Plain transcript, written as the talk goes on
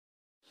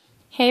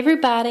Hey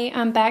everybody,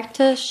 I'm back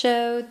to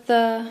show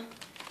the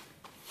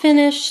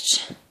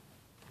finished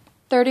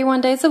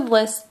 31 Days of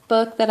List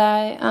book that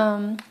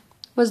I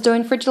was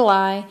doing for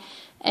July,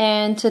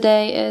 and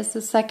today is the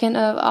 2nd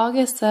of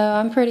August, so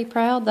I'm pretty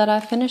proud that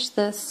I finished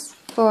this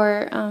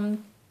for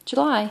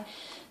July.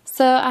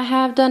 So I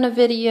have done a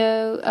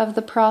video of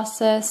the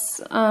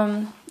process.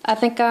 I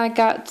think I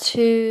got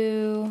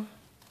to,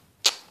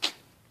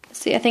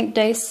 I think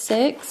day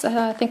 6.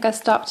 I think I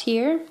stopped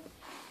here.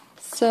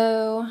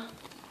 So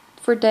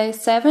for day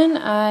 7,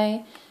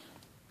 I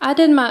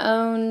did my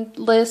own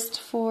list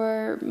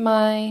for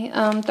my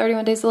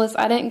 31 days list.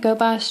 I didn't go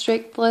by a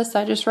strict list.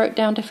 I just wrote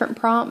down different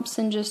prompts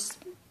and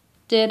just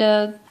did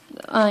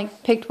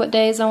picked what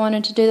days I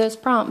wanted to do those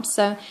prompts.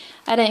 So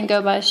I didn't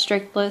go by a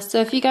strict list.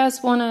 So if you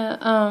guys want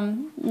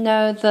to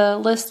know the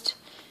list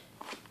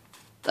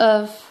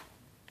of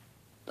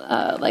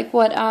like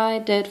what I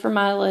did for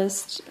my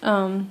list,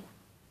 I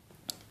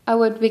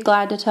would be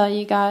glad to tell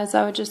you guys.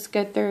 I would just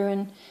go through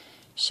and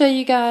show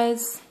you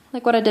guys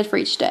like what I did for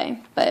each day.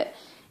 But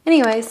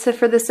anyway, so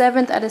for the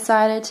 7th I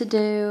decided to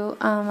do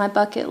my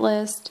bucket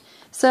list.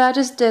 So I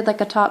just did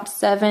like a top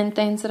 7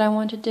 things that I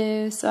want to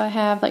do. So I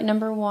have like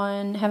number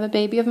 1, have a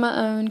baby of my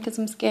own, because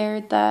I'm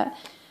scared that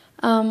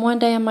one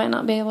day I might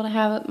not be able to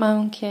have my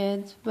own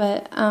kids.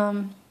 But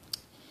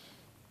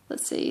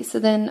let's see, so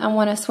then I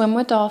want to swim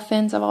with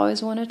dolphins. I've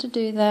always wanted to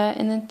do that.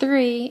 And then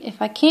 3,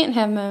 if I can't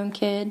have my own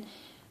kid,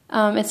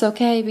 it's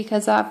okay,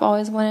 because I've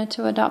always wanted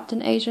to adopt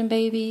an Asian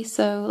baby.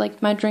 So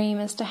like my dream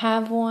is to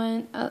have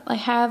one,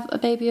 have a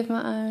baby of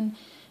my own,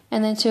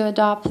 and then to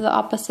adopt the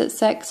opposite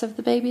sex of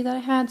the baby that I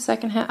had. So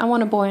I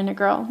want a boy and a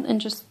girl, and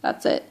just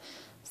that's it.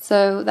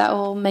 So that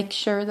will make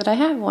sure that I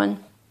have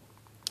one,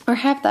 or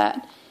have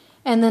that.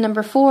 And then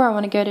number 4, I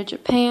want to go to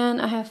Japan.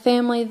 I have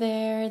family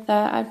there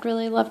that I'd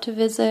really love to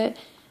visit.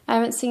 I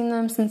haven't seen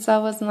them since I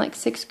was in like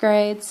 6th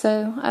grade,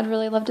 so I'd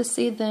really love to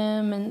see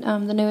them,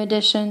 and the new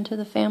addition to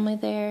the family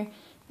there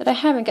that I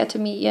haven't got to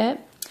meet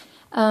yet.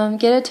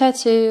 Get a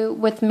tattoo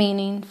with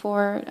meaning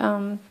for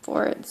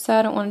it. So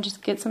I don't want to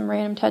just get some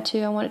random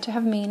tattoo. I want it to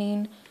have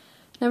meaning.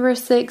 Number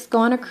 6, go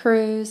on a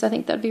cruise. I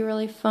think that'd be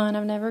really fun.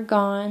 I've never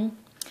gone.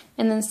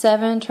 And then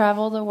 7,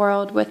 travel the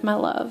world with my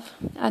love.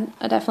 I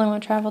definitely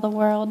want to travel the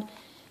world.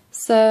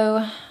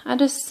 So I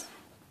just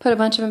put a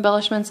bunch of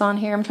embellishments on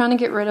here. I'm trying to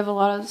get rid of a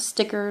lot of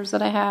stickers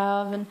that I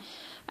have, and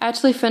I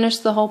actually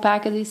finished the whole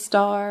pack of these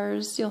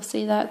stars. You'll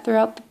see that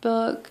throughout the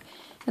book.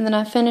 And then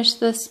I finished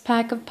this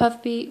pack of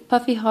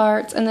puffy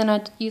hearts, and then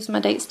I used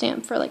my date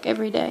stamp for like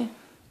every day.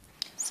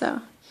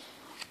 So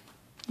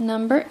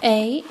number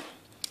 8,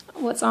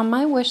 what's on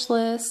my wish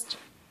list?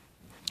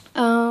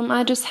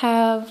 I just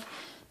have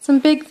some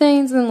big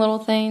things and little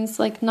things,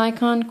 like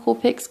Nikon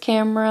Coolpix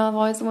camera. I've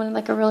always wanted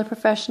like a really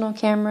professional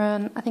camera,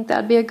 and I think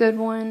that'd be a good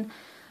one.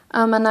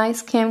 A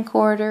nice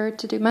camcorder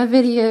to do my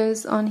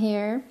videos on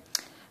here.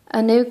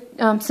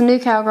 Some new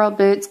cowgirl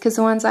boots, because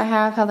the ones I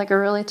have like a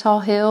really tall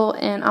heel,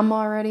 and I'm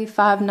already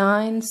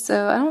 5'9",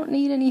 so I don't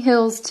need any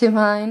heels to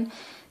mine.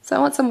 So I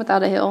want some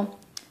without a heel.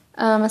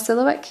 A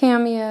silhouette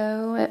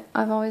cameo.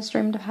 I've always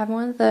dreamed of having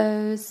one of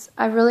those.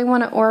 I really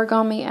want an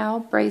origami owl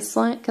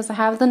bracelet, because I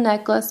have the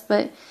necklace,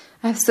 but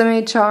I have so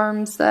many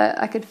charms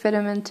that I could fit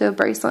them into a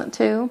bracelet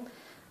too.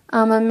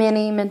 A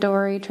mini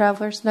Midori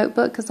traveler's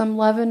notebook, because I'm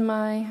loving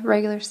my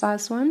regular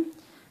size one.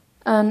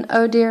 An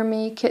Oh Dear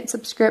Me kit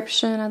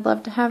subscription. I'd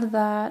love to have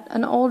that.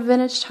 An old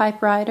vintage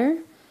typewriter.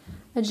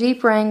 A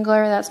Jeep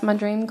Wrangler. That's my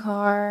dream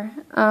car.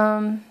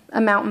 A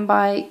mountain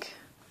bike,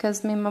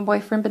 because me and my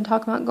boyfriend been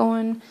talking about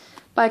going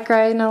bike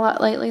riding a lot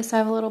lately, so I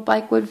have a little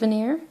bike wood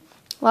veneer.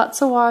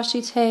 Lots of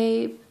washi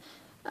tape.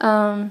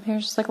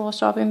 Here's just like a little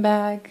shopping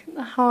bag.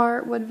 A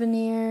heart, wood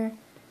veneer.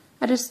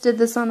 I just did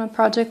this on a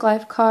Project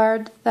Life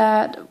card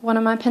that one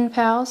of my pen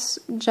pals,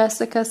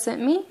 Jessica, sent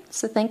me.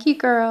 So thank you,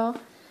 girl.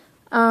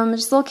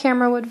 Just a little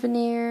camera wood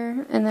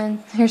veneer. And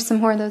then here's some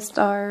more of those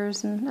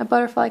stars. And a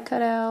butterfly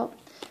cutout.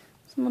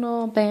 Some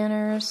little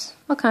banners.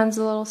 All kinds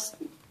of little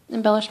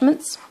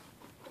embellishments.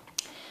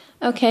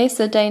 Okay,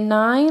 so day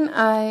 9,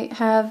 I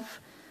have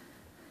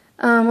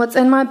what's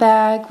in my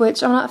bag,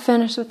 which I'm not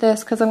finished with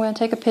this because I'm going to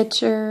take a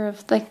picture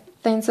of the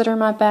things that are in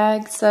my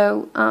bag.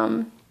 So,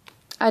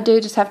 I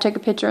do just have to take a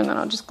picture, and then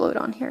I'll just glue it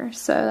on here.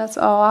 So that's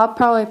all. I'll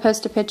probably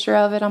post a picture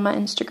of it on my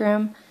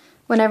Instagram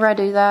whenever I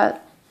do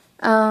that.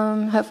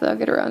 Hopefully I'll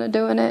get around to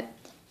doing it.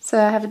 So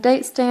I have a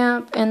date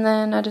stamp, and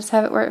then I just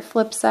have it where it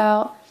flips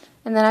out.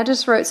 And then I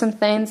just wrote some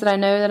things that I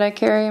know that I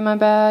carry in my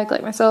bag,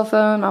 like my cell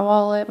phone, my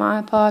wallet,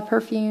 my iPod,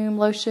 perfume,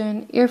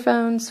 lotion,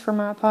 earphones for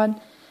my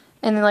iPod.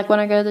 And then like when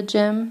I go to the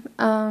gym,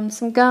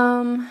 some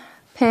gum,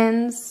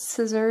 pens,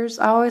 scissors.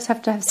 I always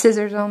have to have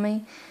scissors on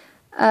me.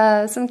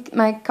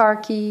 My car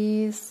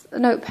keys, a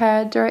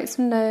notepad to write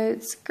some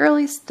notes,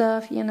 girly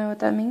stuff, you know what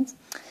that means.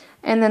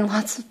 And then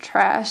lots of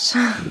trash.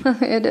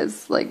 It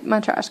is like my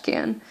trash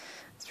can.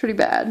 It's pretty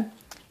bad.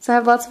 So I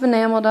have lots of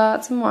enamel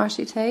dots and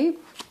washi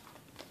tape.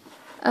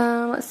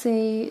 Let's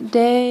see,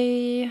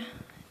 day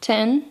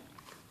 10,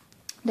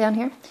 down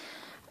here.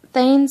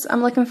 things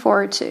I'm looking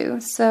forward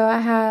to. So I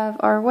have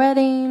our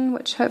wedding,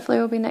 which hopefully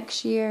will be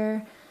next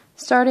year.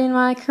 Starting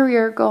my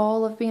career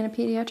goal of being a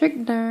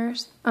pediatric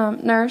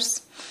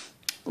nurse.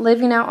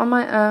 Living out on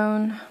my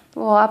own.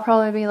 Well, I'll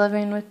probably be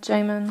living with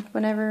Jamin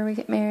whenever we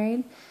get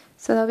married.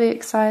 So that'll be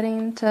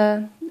exciting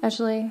to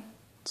actually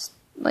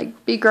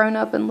like be grown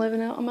up and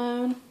living out on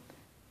my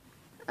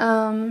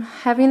own.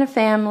 Having a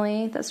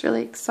family, that's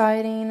really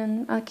exciting,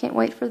 and I can't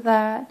wait for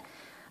that.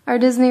 Our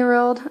Disney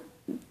World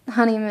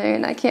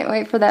honeymoon, I can't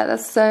wait for that.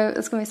 That's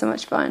gonna be so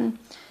much fun.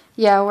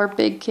 Yeah, we're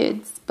big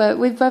kids, but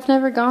we've both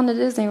never gone to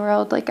Disney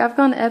World. Like, I've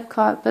gone to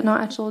Epcot, but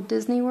not actual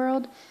Disney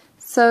World.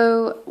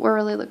 So we're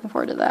really looking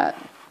forward to that.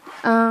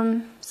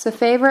 So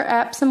favorite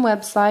apps and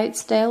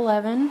websites, day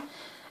 11.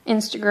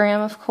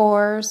 Instagram, of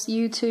course.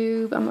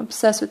 YouTube, I'm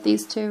obsessed with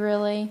these two,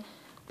 really.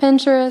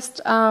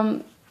 Pinterest,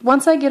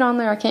 once I get on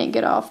there, I can't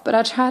get off, but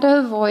I try to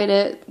avoid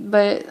it,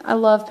 but I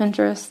love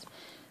Pinterest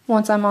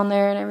once I'm on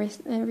there and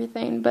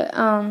everything. But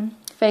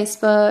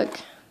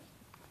Facebook,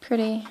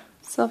 pretty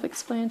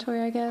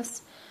self-explanatory, I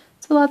guess.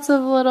 So lots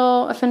of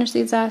little, I finished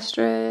these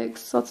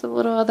asterisks, lots of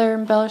little other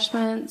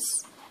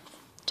embellishments,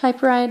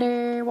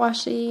 typewriter,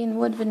 washi, and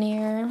wood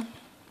veneer.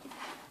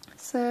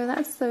 So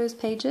that's those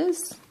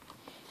pages.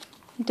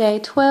 Day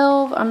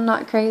 12, I'm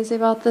not crazy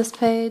about this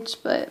page,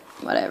 but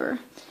whatever.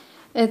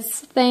 It's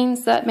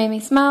things that made me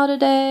smile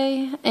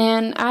today,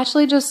 and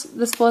actually this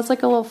was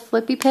like a little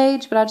flippy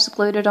page, but I just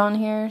glued it on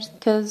here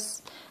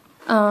because,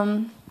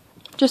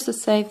 just to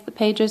save the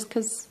pages,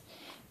 because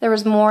there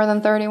was more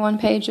than 31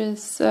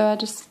 pages, so I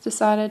just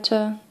decided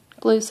to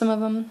glue some of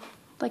them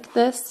like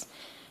this,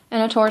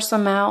 and I tore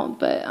some out,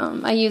 but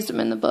I used them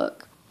in the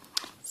book.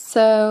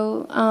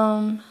 So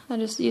I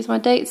just used my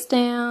date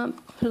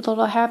stamp, put a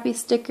little happy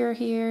sticker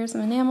here,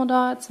 some enamel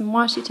dots, some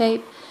washi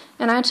tape,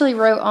 and I actually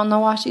wrote on the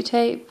washi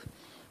tape.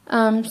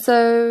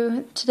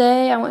 So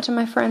today I went to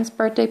my friend's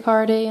birthday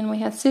party and we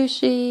had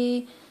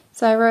sushi,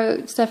 so I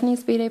wrote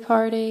Stephanie's B-Day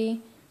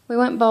party. We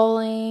went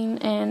bowling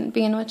and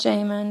being with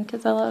Jamin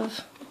because I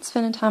love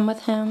spending time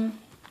with him.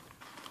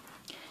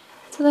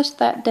 So that's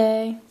that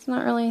day. It's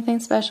not really anything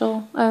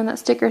special. Oh, and that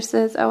sticker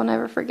says, I will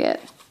never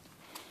forget.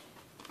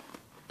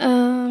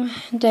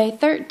 Day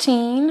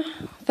 13,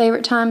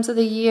 favorite times of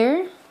the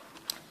year,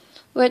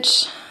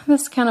 which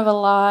this is kind of a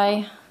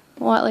lie.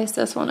 Well, at least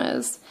this one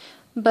is.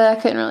 But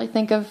I couldn't really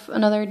think of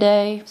another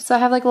day. So I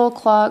have like little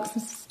clocks,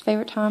 this is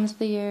favorite times of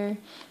the year,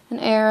 an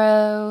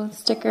arrow,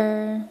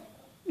 sticker,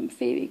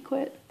 Phoebe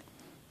quit,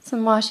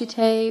 some washi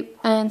tape.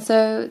 And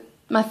so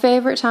my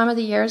favorite time of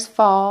the year is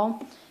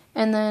fall.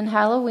 And then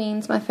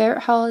Halloween's my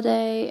favorite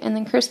holiday. And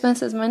then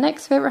Christmas is my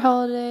next favorite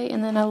holiday.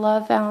 And then I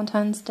love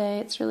Valentine's Day.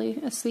 It's really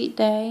a sweet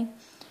day.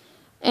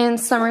 And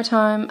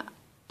summertime,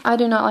 I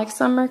do not like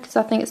summer because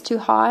I think it's too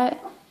hot.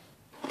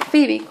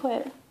 Phoebe,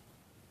 quit.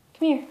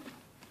 Come here.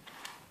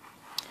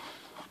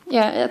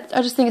 Yeah,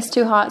 I just think it's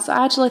too hot. So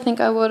I actually think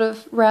I would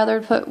have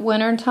rather put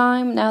winter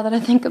time now that I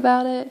think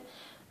about it.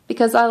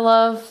 Because I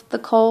love the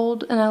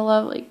cold and I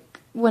love like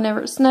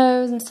whenever it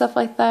snows and stuff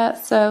like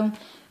that. So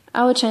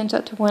I would change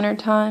that to winter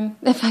time.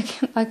 If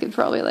I could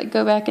probably like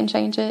go back and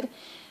change it.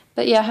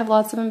 But yeah, I have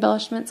lots of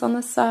embellishments on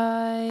the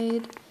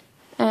side.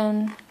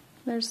 And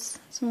there's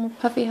some more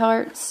puffy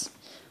hearts.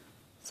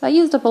 So I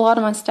used up a lot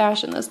of my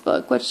stash in this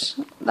book, which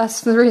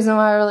that's the reason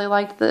why I really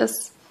liked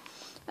this.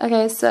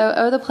 Okay,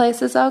 so the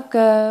places I'll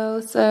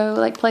go. So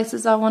like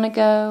places I want to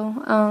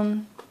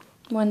go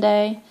one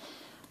day.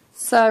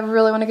 So I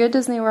really want to go to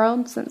Disney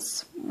World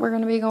since we're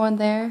going to be going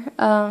there.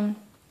 I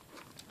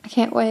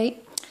can't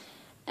wait.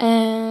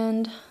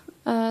 And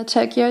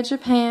Tokyo,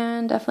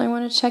 Japan, definitely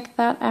want to check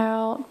that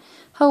out.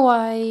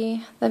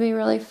 Hawaii, that'd be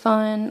really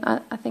fun.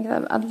 I think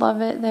I'd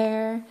love it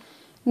there.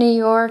 New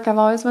York, I've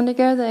always wanted to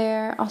go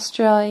there.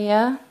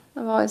 Australia,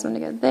 I've always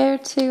wanted to go there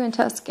too, and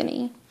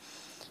Tuscany.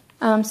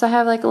 So I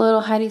have like a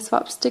little Heidi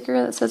Swap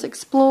sticker that says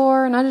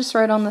Explore, and I just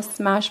wrote on the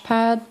Smash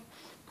Pad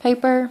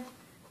paper.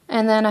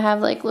 And then I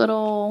have like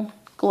little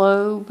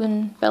globe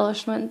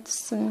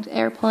embellishments and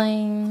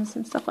airplanes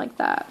and stuff like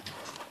that.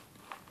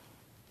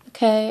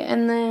 Okay,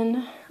 and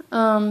then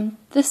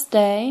this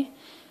day,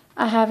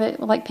 I have it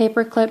like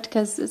paper clipped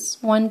because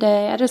it's one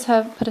day. I just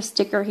have put a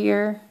sticker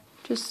here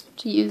just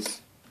to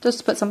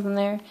put something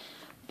there.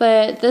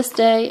 But this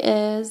day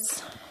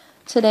is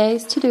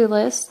today's to-do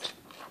list.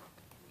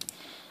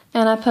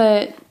 And I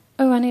put,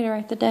 I need to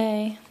write the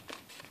day.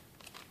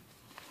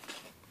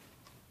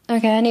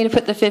 Okay, I need to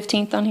put the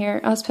 15th on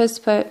here. I was supposed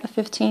to put a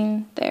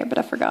 15 there, but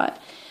I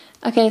forgot.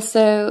 Okay,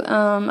 so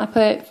I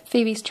put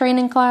Phoebe's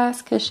training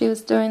class because she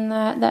was doing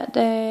that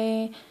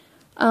day.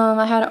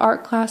 I had an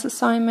art class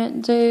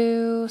assignment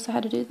due, so I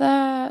had to do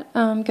that.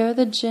 Go to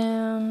the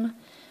gym.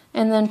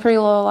 And then Pretty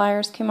Little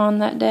Liars came on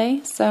that day,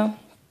 so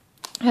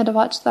I had to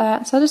watch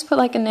that. So I just put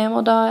like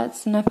enamel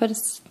dots, and I put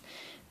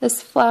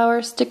this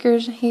flower sticker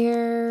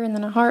here, and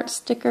then a heart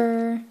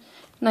sticker.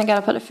 And I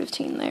gotta put a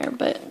 15 there,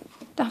 but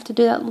I have to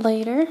do that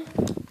later.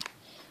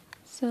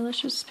 So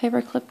let's just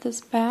paper clip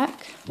this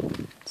back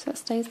so it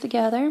stays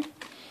together.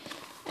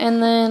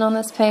 And then on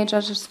this page,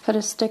 I just put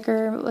a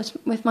sticker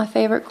with my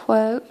favorite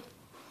quote.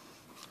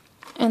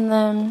 And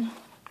then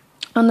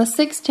on the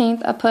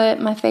 16th, I put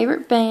my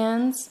favorite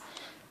bands,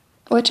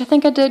 which I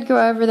think I did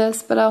go over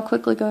this, but I'll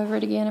quickly go over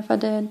it again if I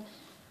did.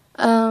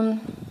 I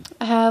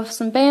have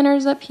some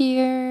banners up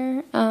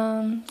here.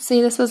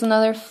 See, this was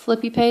another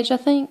flippy page, I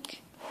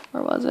think.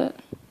 Or was it?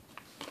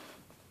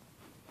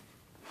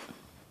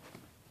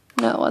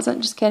 No, it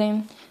wasn't. Just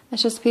kidding.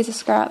 That's just a piece of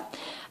scrap.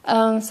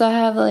 So I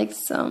have like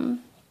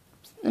some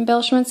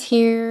embellishments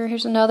here.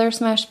 Here's another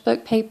smash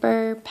book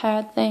paper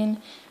pad thing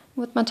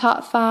with my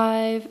top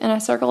 5, and I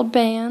circled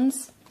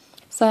bands.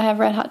 So I have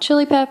Red Hot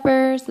Chili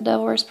Peppers, The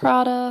Devil Wears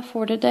Prada,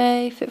 For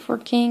Today, Fit for a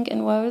King,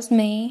 and Woe Is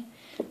Me.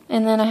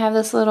 And then I have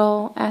this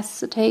little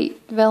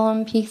acetate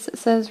vellum piece that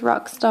says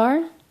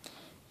Rockstar.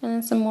 And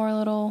then some more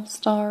little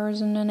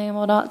stars and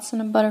enamel dots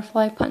and a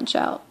butterfly punch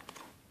out.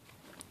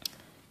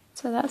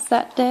 So that's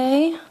that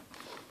day.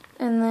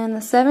 And then the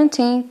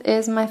 17th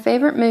is my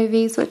favorite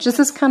movies, which this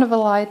is kind of a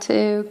lie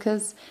too,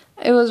 because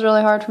it was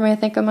really hard for me to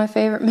think of my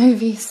favorite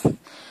movies.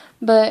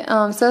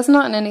 But, so it's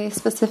not in any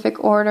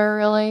specific order,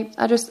 really.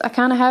 I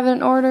kind of have it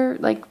in order,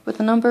 like with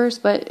the numbers,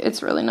 but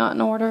it's really not in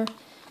order.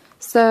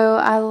 So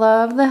I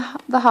love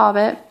The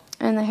Hobbit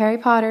and the Harry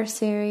Potter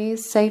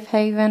series, Safe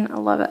Haven. I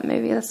love that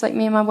movie. That's like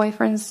me and my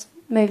boyfriend's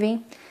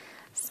movie.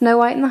 Snow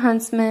White and the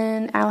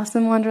Huntsman, Alice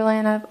in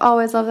Wonderland. I've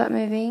always loved that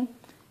movie.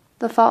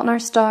 The Fault in Our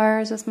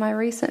Stars is my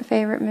recent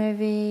favorite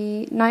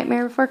movie.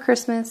 Nightmare Before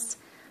Christmas,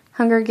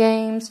 Hunger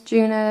Games,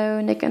 Juno,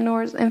 Nick and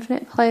Nora's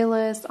Infinite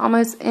Playlist,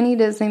 almost any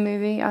Disney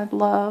movie I'd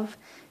love,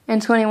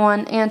 and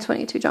 21 and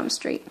 22 Jump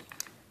Street.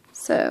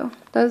 So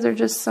those are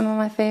just some of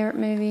my favorite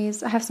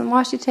movies. I have some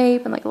washi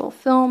tape and like a little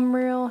film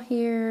reel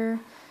here,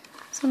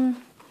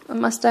 a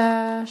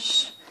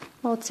mustache,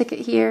 a little ticket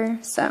here.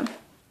 So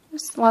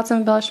there's lots of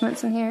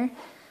embellishments in here.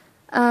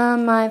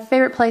 My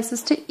favorite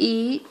places to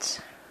eat.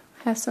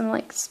 I have some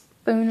like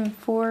spoon and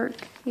fork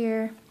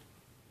here.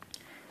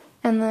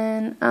 And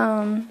then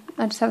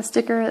I just have a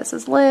sticker that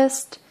says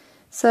list.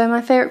 So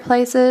my favorite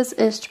places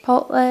is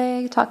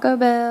Chipotle, Taco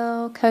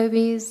Bell,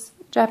 Kobe's,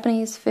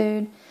 Japanese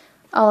food,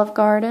 Olive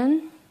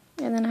Garden.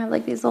 And then I have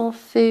like these little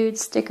food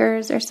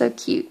stickers. They're so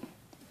cute.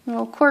 A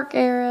little cork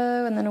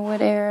arrow and then a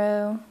wood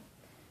arrow.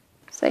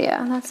 So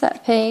yeah, that's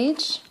that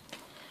page.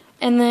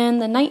 And then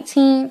the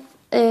 19th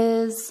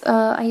is,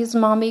 I used a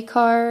Mommy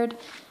card.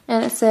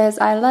 And it says,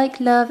 I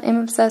like, love, am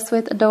obsessed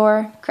with,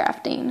 adore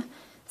crafting.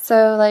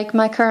 So like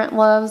my current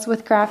loves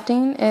with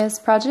crafting is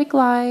Project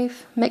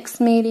Life, mixed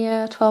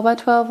media,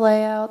 12x12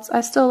 layouts. I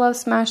still love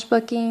smash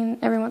booking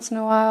every once in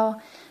a while.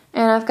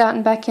 And I've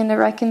gotten back into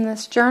wrecking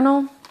this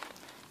journal.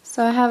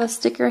 So I have a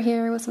sticker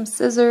here with some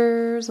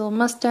scissors, a little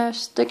mustache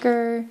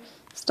sticker,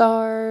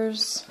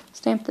 stars,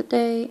 stamp the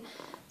date,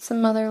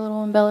 some other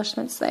little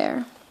embellishments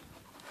there.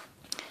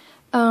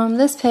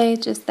 This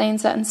page is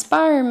things that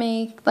inspire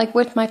me, like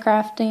with my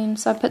crafting,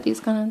 so I put these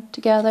kind of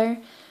together.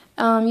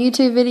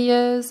 YouTube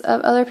videos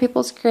of other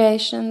people's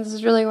creations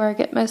is really where I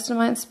get most of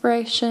my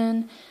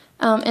inspiration.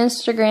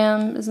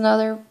 Instagram is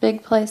another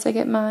big place I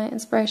get my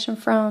inspiration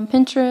from.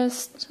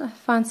 Pinterest, I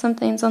find some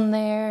things on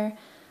there.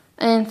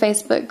 And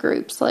Facebook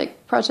groups,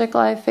 like Project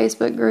Life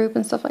Facebook group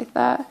and stuff like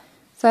that.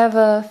 So I have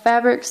a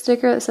fabric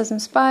sticker that says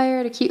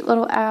inspired, a cute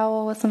little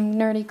owl with some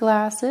nerdy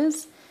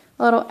glasses,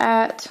 a little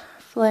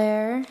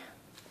flare,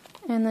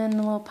 and then a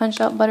little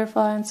punch-out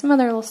butterfly and some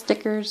other little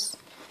stickers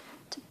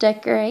to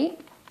decorate.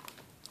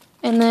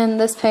 And then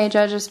this page,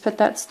 I just put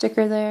that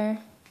sticker there,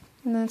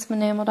 and then some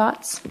enamel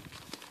dots.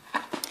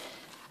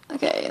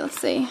 Okay, let's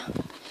see.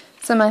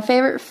 So my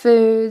favorite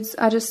foods,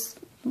 I just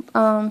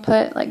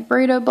put like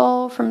burrito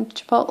bowl from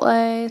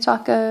Chipotle,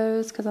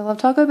 tacos, because I love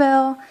Taco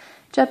Bell,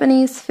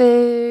 Japanese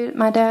food,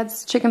 my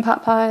dad's chicken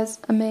pot pie is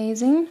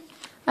amazing.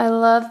 I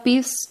love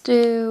beef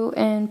stew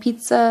and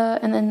pizza,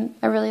 and then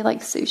I really like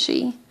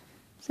sushi.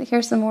 So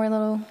here's some more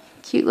little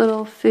cute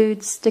little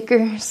food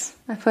stickers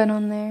I put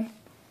on there.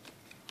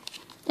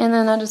 And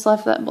then I just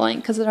left that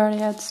blank because it already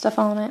had stuff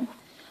on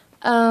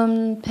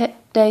it.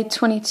 Day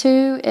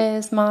 22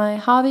 is my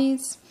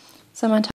hobbies. So my